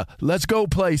 Toyota, let's go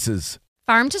places.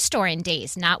 Farm to store in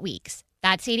days, not weeks.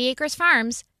 That's 80 Acres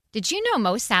Farms. Did you know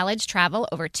most salads travel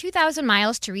over 2,000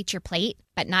 miles to reach your plate?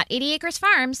 But not 80 Acres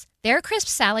Farms. Their crisp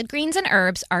salad greens and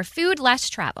herbs are food less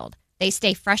traveled. They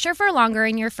stay fresher for longer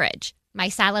in your fridge. My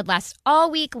salad lasts all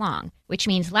week long, which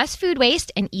means less food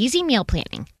waste and easy meal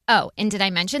planning. Oh, and did I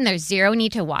mention there's zero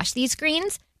need to wash these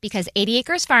greens? Because 80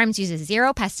 Acres Farms uses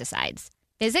zero pesticides.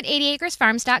 Visit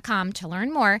 80acresfarms.com to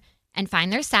learn more and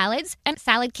find their salads and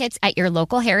salad kits at your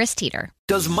local Harris Teeter.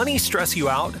 Does money stress you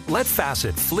out? Let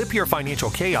Facet flip your financial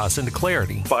chaos into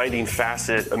clarity. Finding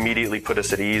Facet immediately put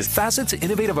us at ease. Facet's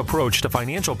innovative approach to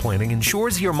financial planning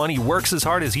ensures your money works as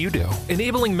hard as you do,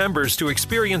 enabling members to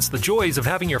experience the joys of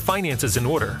having your finances in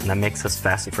order. And that makes us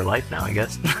Facet for life now, I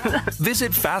guess.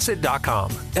 Visit Facet.com,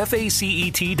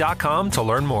 FACET.com to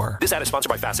learn more. This ad is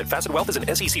sponsored by Facet. Facet Wealth is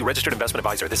an SEC registered investment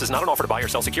advisor. This is not an offer to buy or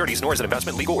sell securities, nor is it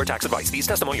investment, legal, or tax advice. These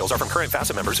testimonials are from current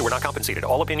Facet members who are not compensated.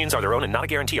 All opinions are their own and not a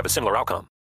guarantee of a similar outcome.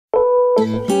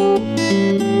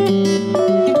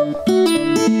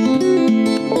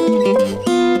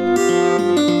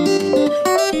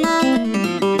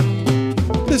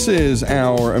 This is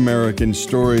Our American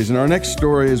Stories, and our next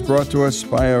story is brought to us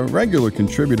by a regular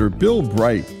contributor, Bill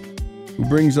Bright, who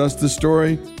brings us the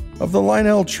story of the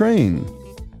Lionel train.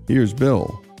 Here's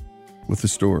Bill with the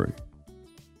story.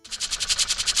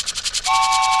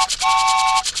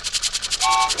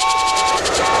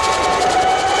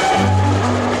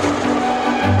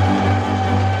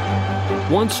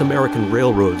 Once American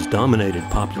railroads dominated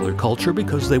popular culture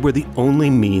because they were the only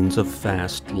means of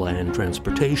fast land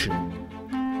transportation.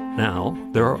 Now,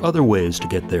 there are other ways to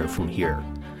get there from here.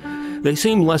 They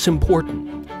seem less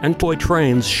important, and toy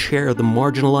trains share the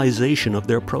marginalization of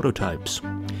their prototypes.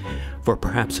 For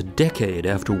perhaps a decade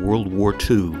after World War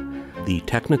II, the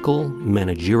technical,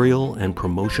 managerial, and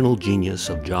promotional genius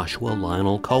of Joshua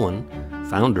Lionel Cohen,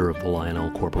 founder of the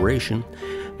Lionel Corporation,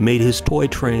 made his toy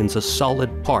trains a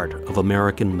solid part of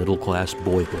American middle-class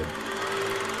boyhood.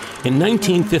 In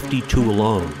 1952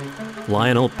 alone,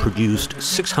 Lionel produced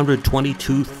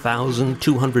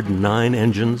 622,209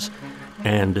 engines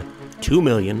and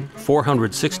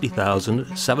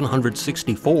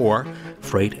 2,460,764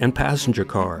 freight and passenger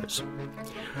cars.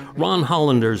 Ron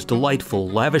Hollander's delightful,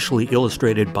 lavishly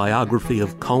illustrated biography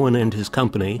of Cohen and his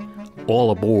company, All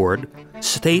Aboard,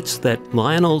 states that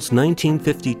Lionel's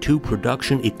 1952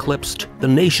 production eclipsed the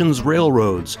nation's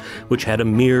railroads, which had a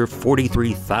mere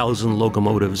 43,000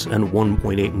 locomotives and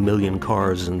 1.8 million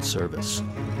cars in service.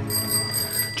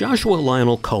 Joshua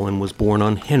Lionel Cohen was born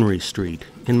on Henry Street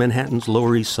in Manhattan's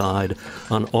Lower East Side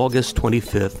on August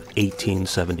 25,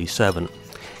 1877.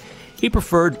 He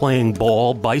preferred playing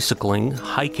ball, bicycling,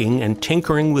 hiking, and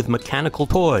tinkering with mechanical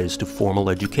toys to formal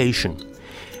education,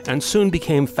 and soon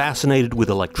became fascinated with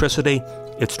electricity,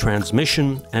 its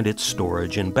transmission, and its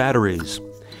storage in batteries.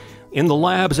 In the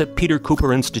labs at Peter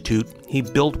Cooper Institute, he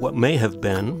built what may have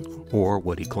been, or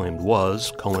what he claimed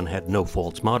was, Cohen had no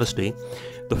false modesty,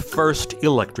 the first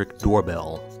electric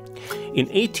doorbell. In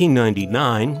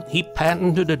 1899, he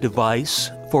patented a device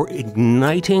for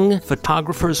igniting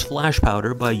photographer's flash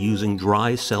powder by using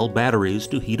dry cell batteries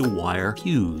to heat a wire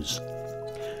fuse.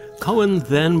 Cohen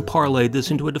then parlayed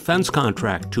this into a defense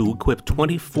contract to equip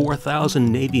 24,000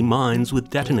 Navy mines with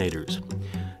detonators.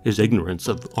 His ignorance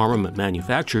of armament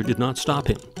manufacture did not stop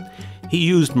him. He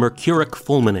used mercuric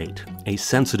fulminate, a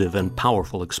sensitive and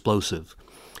powerful explosive.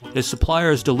 His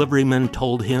supplier's delivery men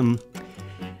told him,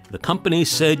 "The company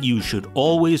said you should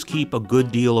always keep a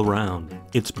good deal around.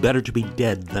 It's better to be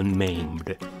dead than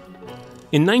maimed."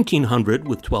 In 1900,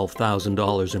 with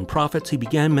 $12,000 in profits, he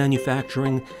began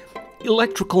manufacturing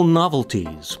electrical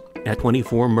novelties at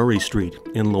 24 Murray Street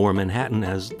in Lower Manhattan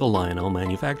as the Lionel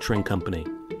Manufacturing Company.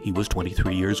 He was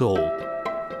 23 years old.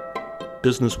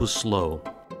 Business was slow.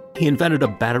 He invented a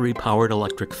battery-powered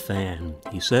electric fan.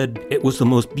 He said, "It was the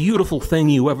most beautiful thing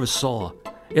you ever saw.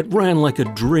 It ran like a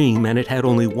dream, and it had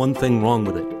only one thing wrong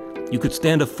with it. You could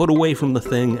stand a foot away from the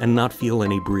thing and not feel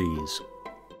any breeze."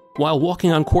 While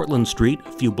walking on Cortlandt Street,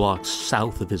 a few blocks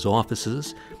south of his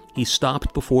offices, he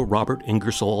stopped before Robert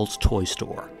Ingersoll's toy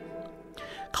store.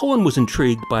 Cohen was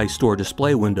intrigued by store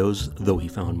display windows, though he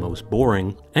found most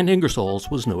boring, and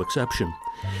Ingersoll's was no exception.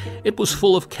 It was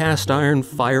full of cast-iron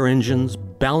fire engines,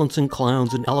 balancing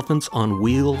clowns and elephants on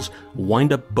wheels,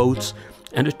 wind-up boats,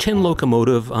 and a tin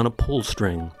locomotive on a pull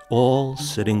string, all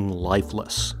sitting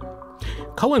lifeless.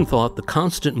 Cohen thought the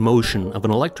constant motion of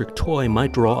an electric toy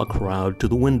might draw a crowd to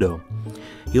the window.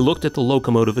 He looked at the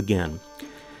locomotive again.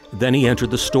 Then he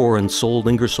entered the store and sold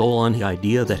Ingersoll on the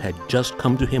idea that had just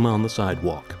come to him on the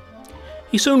sidewalk.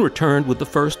 He soon returned with the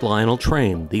first Lionel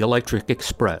train, the Electric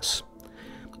Express.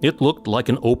 It looked like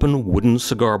an open wooden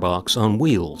cigar box on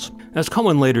wheels. As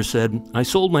Cohen later said, "I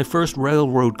sold my first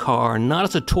railroad car not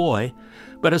as a toy,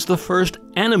 but as the first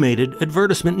animated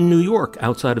advertisement in New York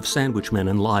outside of sandwichmen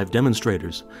and live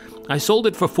demonstrators. I sold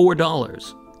it for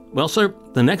 $4. Well, sir,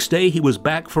 the next day he was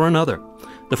back for another.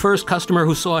 The first customer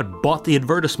who saw it bought the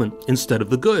advertisement instead of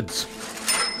the goods."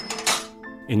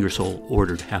 Ingersoll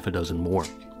ordered half a dozen more.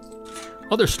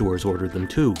 Other stores ordered them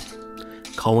too.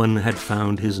 Cohen had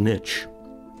found his niche.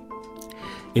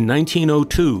 In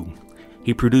 1902,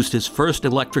 he produced his first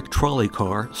electric trolley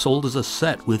car, sold as a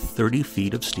set with 30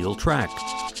 feet of steel track.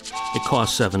 It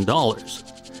cost $7.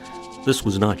 This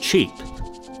was not cheap.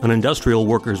 An industrial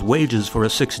worker's wages for a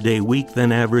 6-day week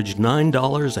then averaged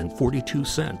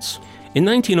 $9.42. In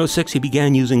 1906, he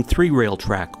began using 3-rail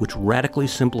track, which radically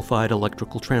simplified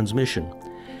electrical transmission.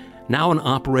 Now an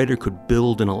operator could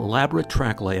build an elaborate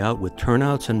track layout with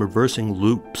turnouts and reversing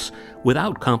loops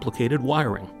without complicated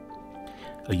wiring.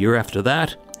 A year after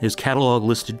that, his catalog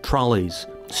listed trolleys,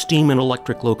 steam and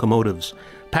electric locomotives,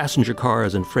 passenger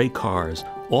cars and freight cars,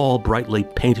 all brightly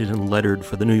painted and lettered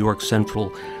for the New York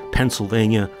Central,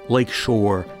 Pennsylvania, Lake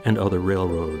Shore, and other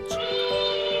railroads.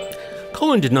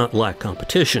 Cohen did not lack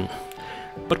competition,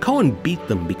 but Cohen beat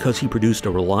them because he produced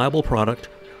a reliable product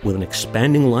with an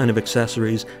expanding line of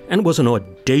accessories and was an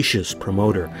audacious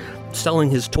promoter, selling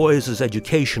his toys as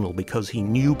educational because he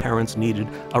knew parents needed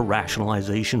a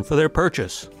rationalization for their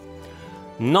purchase.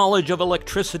 Knowledge of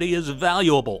electricity is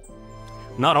valuable,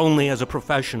 not only as a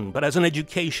profession, but as an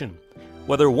education,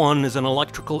 whether one is an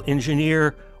electrical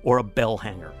engineer or a bell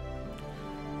hanger.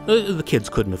 The kids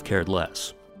couldn't have cared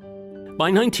less. By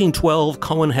 1912,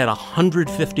 Cohen had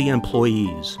 150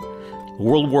 employees.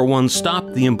 World War I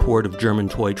stopped the import of German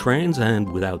toy trains,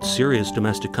 and without serious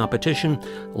domestic competition,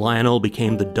 Lionel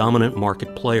became the dominant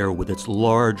market player with its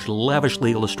large,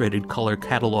 lavishly illustrated color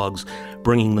catalogs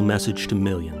bringing the message to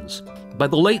millions. By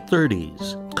the late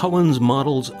 30s, Cohen's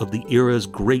models of the era's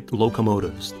great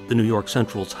locomotives, the New York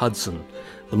Central's Hudson,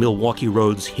 the Milwaukee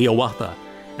Road's Hiawatha,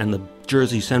 and the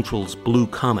Jersey Central's Blue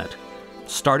Comet,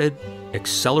 started,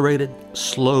 accelerated,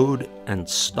 slowed, and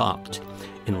stopped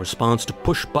in response to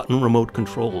push-button remote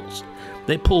controls.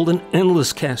 They pulled an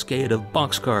endless cascade of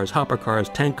boxcars, hopper cars,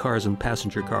 tank cars, and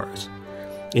passenger cars.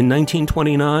 In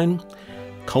 1929,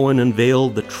 Cohen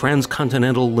unveiled the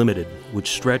Transcontinental Limited, which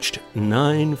stretched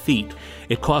 9 feet.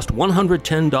 It cost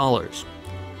 $110,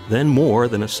 then more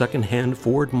than a second-hand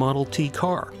Ford Model T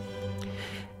car.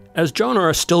 As John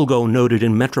R. Stilgoe noted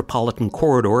in Metropolitan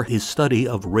Corridor, his study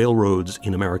of railroads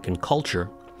in American culture,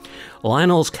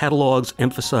 Lionel's catalogs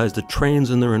emphasize the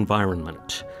trains and their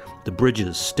environment, the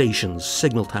bridges, stations,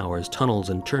 signal towers, tunnels,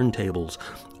 and turntables,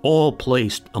 all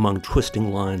placed among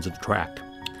twisting lines of track.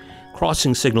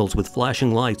 Crossing signals with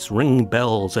flashing lights, ringing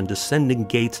bells, and descending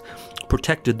gates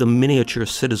protected the miniature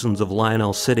citizens of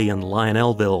Lionel City and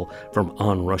Lionelville from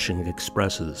onrushing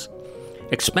expresses.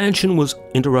 Expansion was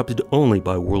interrupted only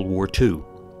by World War II.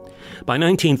 By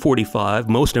 1945,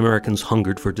 most Americans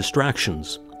hungered for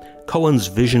distractions. Cohen's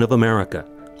vision of America,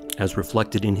 as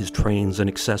reflected in his trains and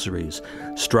accessories,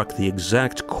 struck the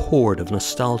exact chord of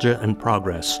nostalgia and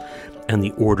progress, and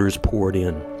the orders poured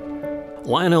in.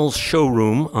 Lionel's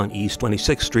showroom on East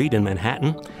 26th Street in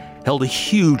Manhattan held a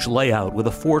huge layout with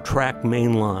a 4-track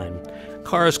main line.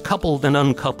 Cars coupled and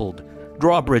uncoupled,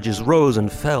 drawbridges rose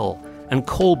and fell, and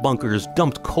coal bunkers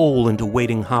dumped coal into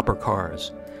waiting hopper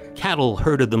cars. Cattle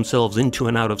herded themselves into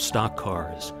and out of stock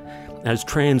cars. As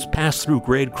trains passed through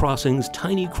grade crossings,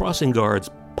 tiny crossing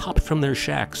guards popped from their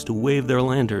shacks to wave their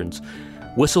lanterns.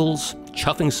 Whistles,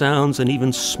 chuffing sounds, and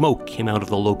even smoke came out of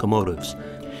the locomotives.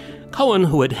 Cohen,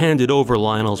 who had handed over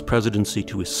Lionel's presidency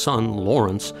to his son,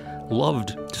 Lawrence,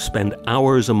 loved to spend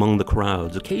hours among the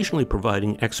crowds, occasionally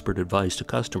providing expert advice to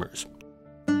customers.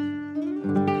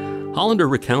 Hollander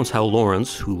recounts how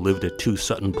Lawrence, who lived at 2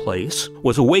 Sutton Place,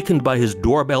 was awakened by his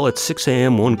doorbell at 6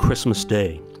 a.m. one Christmas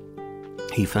day.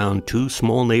 He found 2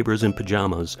 small neighbors in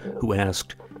pajamas who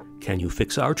asked, "Can you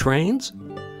fix our trains?"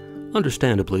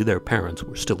 Understandably, their parents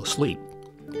were still asleep.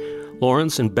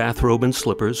 Lawrence, in bathrobe and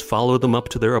slippers, followed them up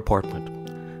to their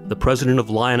apartment. The president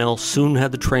of Lionel soon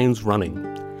had the trains running.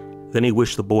 Then he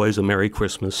wished the boys a Merry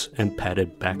Christmas and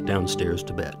padded back downstairs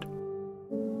to bed.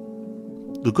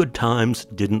 The good times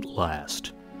didn't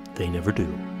last. They never do.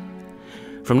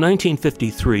 From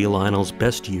 1953, Lionel's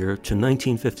best year, to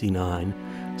 1959,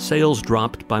 sales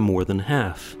dropped by more than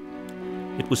half.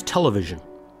 It was television.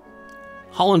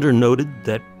 Hollander noted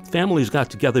that families got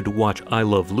together to watch I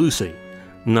Love Lucy,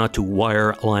 not to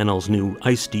wire Lionel's new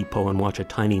ice depot and watch a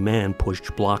tiny man push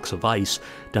blocks of ice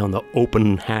down the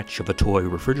open hatch of a toy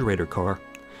refrigerator car.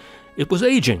 It was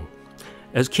aging.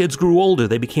 As kids grew older,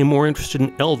 they became more interested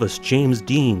in Elvis, James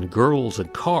Dean, girls,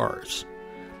 and cars.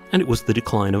 And it was the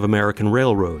decline of American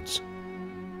railroads.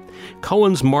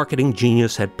 Cohen's marketing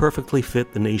genius had perfectly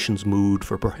fit the nation's mood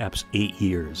for perhaps 8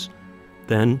 years.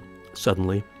 Then,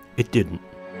 suddenly, it didn't.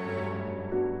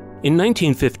 In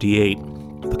 1958,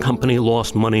 the company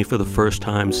lost money for the first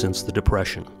time since the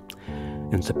Depression.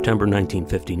 In September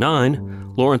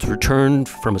 1959, Lawrence returned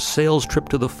from a sales trip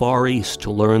to the Far East to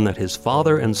learn that his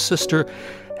father and sister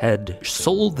had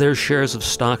sold their shares of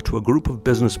stock to a group of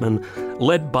businessmen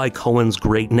led by Cohen's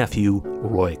great-nephew,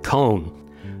 Roy Cohn.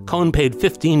 Cohen paid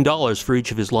 $15 for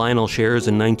each of his Lionel shares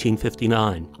in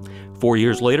 1959. 4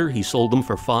 years later, he sold them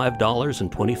for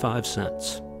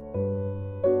 $5.25.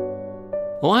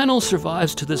 Lionel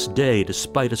survives to this day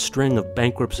despite a string of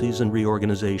bankruptcies and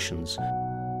reorganizations.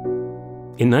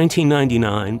 In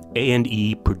 1999,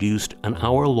 A&E produced an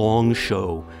hour-long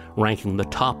show ranking the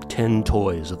top 10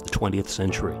 toys of the 20th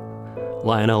century.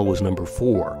 Lionel was number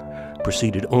 4,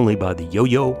 preceded only by the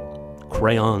yo-yo,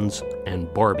 crayons,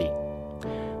 and Barbie.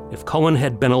 If Cohen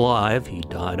had been alive, he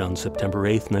died on September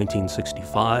 8,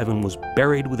 1965, and was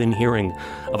buried within hearing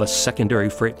of a secondary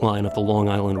freight line of the Long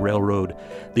Island Railroad,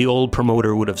 the old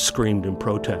promoter would have screamed in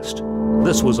protest.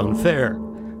 This was unfair.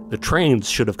 The trains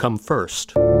should have come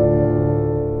first.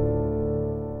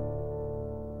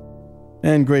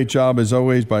 And great job, as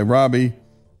always, by Robbie.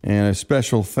 And a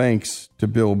special thanks to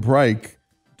Bill Bright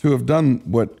to have done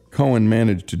what Cohen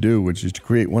managed to do, which is to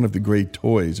create one of the great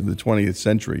toys of the 20th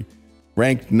century.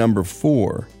 Ranked number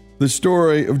 4, the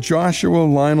story of Joshua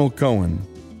Lionel Cohen.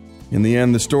 In the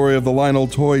end, the story of the Lionel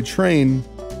toy train,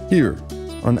 here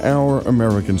on Our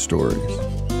American Stories.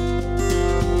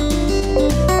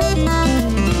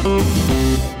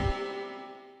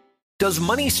 Does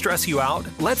money stress you out?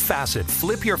 Let Facet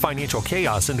flip your financial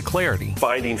chaos into clarity.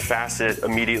 Finding Facet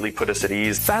immediately put us at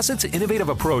ease. Facet's innovative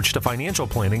approach to financial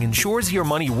planning ensures your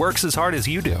money works as hard as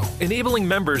you do, enabling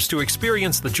members to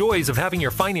experience the joys of having your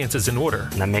finances in order.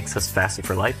 That makes us Facet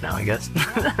for life now, I guess.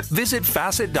 Visit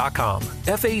Facet.com,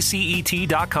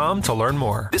 FACET.com to learn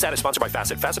more. This ad is sponsored by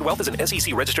Facet. Facet Wealth is an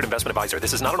SEC registered investment advisor.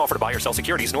 This is not an offer to buy or sell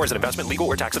securities, nor is it investment, legal,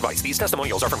 or tax advice. These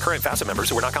testimonials are from current Facet members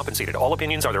who are not compensated. All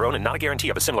opinions are their own and not a guarantee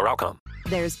of a similar outcome.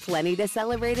 There's plenty to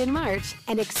celebrate in March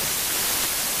and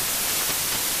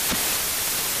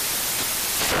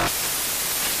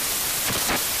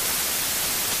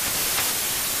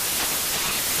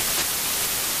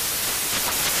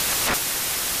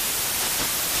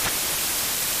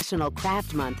National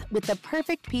Craft Month with the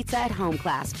perfect pizza at home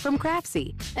class from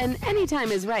Craftsy. And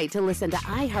anytime is right to listen to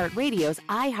iHeartRadio's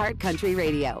iHeart Country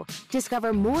Radio.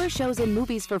 Discover more shows and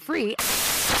movies for free.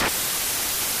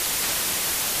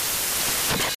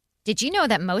 Did you know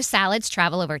that most salads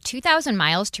travel over 2,000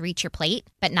 miles to reach your plate?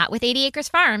 But not with 80 Acres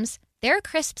Farms. Their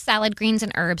crisp salad greens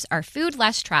and herbs are food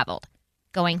less traveled,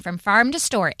 going from farm to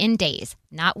store in days,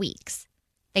 not weeks.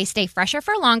 They stay fresher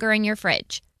for longer in your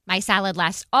fridge. My salad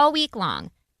lasts all week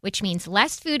long, which means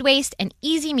less food waste and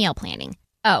easy meal planning.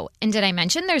 Oh, and did I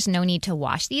mention there's no need to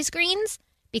wash these greens?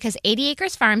 Because 80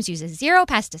 Acres Farms uses 0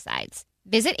 pesticides.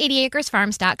 Visit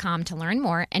 80acresfarms.com to learn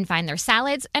more and find their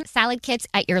salads and salad kits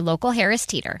at your local Harris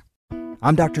Teeter.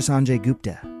 I'm Dr. Sanjay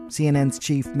Gupta, CNN's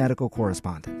chief medical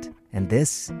correspondent, and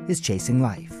this is Chasing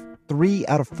Life. 3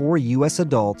 out of 4 U.S.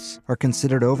 adults are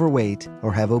considered overweight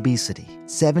or have obesity.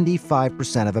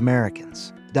 75% of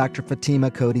Americans. Dr.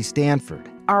 Fatima Cody Stanford.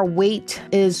 Our weight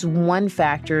is one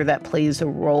factor that plays a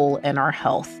role in our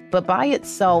health, but by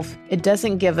itself, it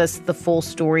doesn't give us the full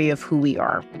story of who we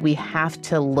are. We have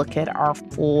to look at our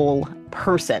full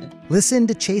person. Listen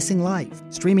to Chasing Life,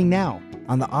 streaming now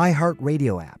on the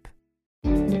iHeartRadio app.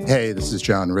 Hey, this is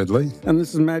John Ridley. And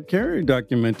this is Matt Carey,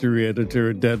 documentary editor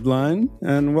at Deadline.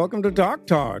 And welcome to Doc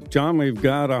Talk. John, we've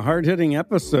got a hard-hitting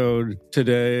episode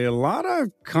today. A lot of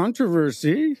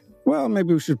controversy. Well,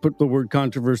 maybe we should put the word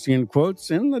controversy in quotes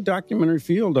in the documentary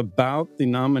field about the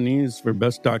nominees for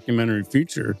Best Documentary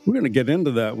Feature. We're going to get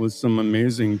into that with some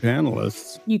amazing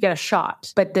panelists. You get a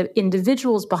shot, but the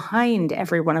individuals behind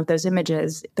every one of those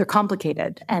images, they're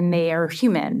complicated and they are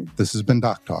human. This has been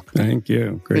Doc Talk. Thank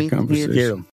you. Great conversation. Thank you.